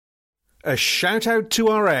A shout out to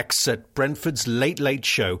our ex at Brentford's Late Late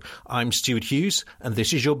Show. I'm Stuart Hughes and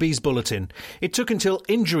this is your Bees Bulletin. It took until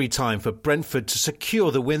injury time for Brentford to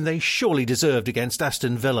secure the win they surely deserved against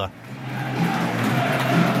Aston Villa.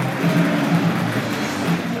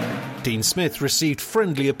 Dean Smith received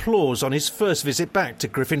friendly applause on his first visit back to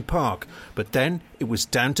Griffin Park, but then it was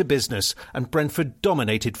down to business and Brentford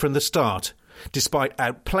dominated from the start. Despite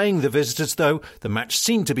outplaying the visitors though, the match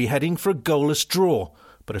seemed to be heading for a goalless draw.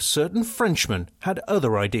 But a certain Frenchman had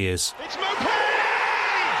other ideas. It's Maupay!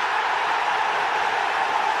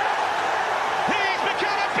 He's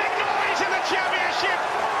become a big noise in the Championship!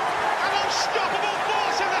 An unstoppable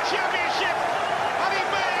force in the Championship! And he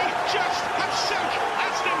may just have sunk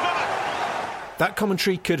Aston Villa. That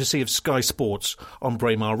commentary courtesy of Sky Sports. On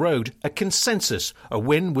Braemar Road, a consensus. A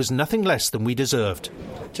win was nothing less than we deserved.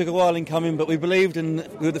 Took a while in coming, but we believed, and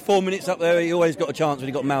with the 4 minutes up there, he always got a chance when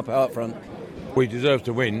he got Maupay up front. We deserved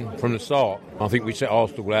to win from the start. I think we set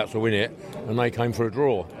Arsenal out to win it, and they came for a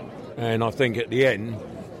draw. And I think at the end,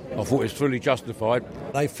 I thought it was fully justified.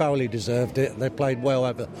 They thoroughly deserved it. They played well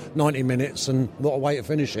over 90 minutes, and what a way to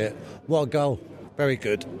finish it. What a goal. Very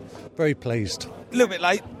good. Very pleased. A little bit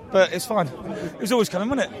late, but it's fine. It was always coming,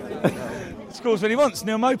 wasn't it? Scores when he wants,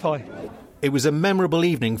 Neil Maupay. It was a memorable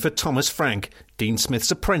evening for Thomas Frank, Dean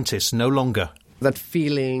Smith's apprentice no longer. That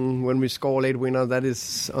feeling when we score a late winner, that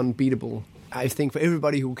is unbeatable. I think for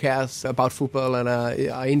everybody who cares about football and are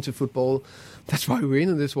into football, that's why we're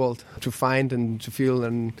in this world, to find and to feel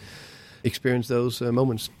and experience those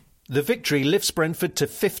moments. The victory lifts Brentford to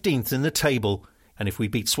 15th in the table, and if we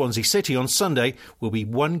beat Swansea City on Sunday, we'll be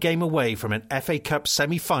one game away from an FA Cup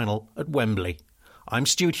semi-final at Wembley. I'm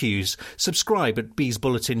Stuart Hughes. Subscribe at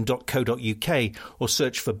beesbulletin.co.uk or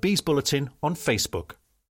search for Bees Bulletin on Facebook.